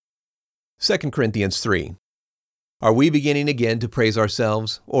2 Corinthians 3. Are we beginning again to praise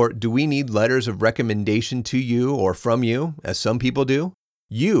ourselves, or do we need letters of recommendation to you or from you, as some people do?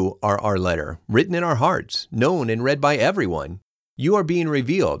 You are our letter, written in our hearts, known and read by everyone. You are being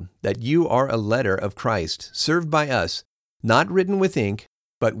revealed that you are a letter of Christ, served by us, not written with ink,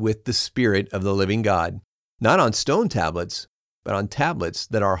 but with the Spirit of the living God, not on stone tablets, but on tablets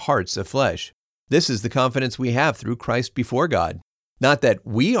that are hearts of flesh. This is the confidence we have through Christ before God. Not that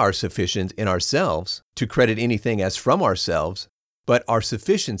we are sufficient in ourselves to credit anything as from ourselves, but our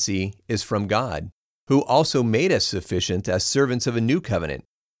sufficiency is from God, who also made us sufficient as servants of a new covenant,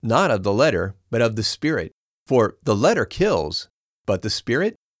 not of the letter, but of the Spirit. For the letter kills, but the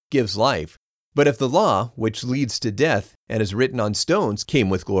Spirit gives life. But if the law, which leads to death and is written on stones, came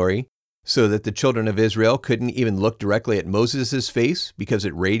with glory, so that the children of Israel couldn't even look directly at Moses' face because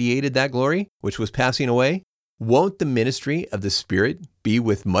it radiated that glory, which was passing away, won't the ministry of the Spirit be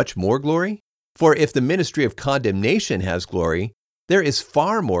with much more glory? For if the ministry of condemnation has glory, there is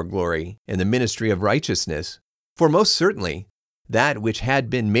far more glory in the ministry of righteousness. For most certainly, that which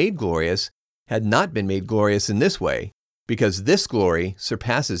had been made glorious had not been made glorious in this way, because this glory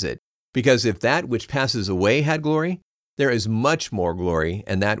surpasses it. Because if that which passes away had glory, there is much more glory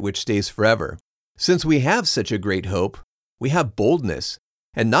in that which stays forever. Since we have such a great hope, we have boldness,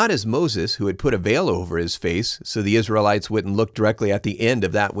 and not as Moses, who had put a veil over his face so the Israelites wouldn't look directly at the end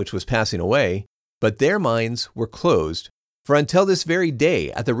of that which was passing away, but their minds were closed. For until this very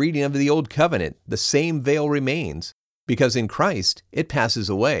day, at the reading of the Old Covenant, the same veil remains, because in Christ it passes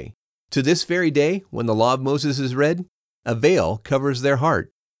away. To this very day, when the law of Moses is read, a veil covers their heart.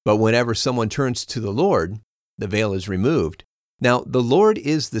 But whenever someone turns to the Lord, the veil is removed. Now, the Lord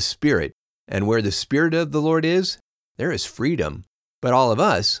is the Spirit, and where the Spirit of the Lord is, there is freedom. But all of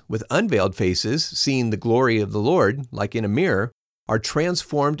us, with unveiled faces, seeing the glory of the Lord, like in a mirror, are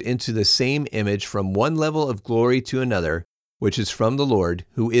transformed into the same image from one level of glory to another, which is from the Lord,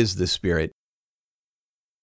 who is the Spirit.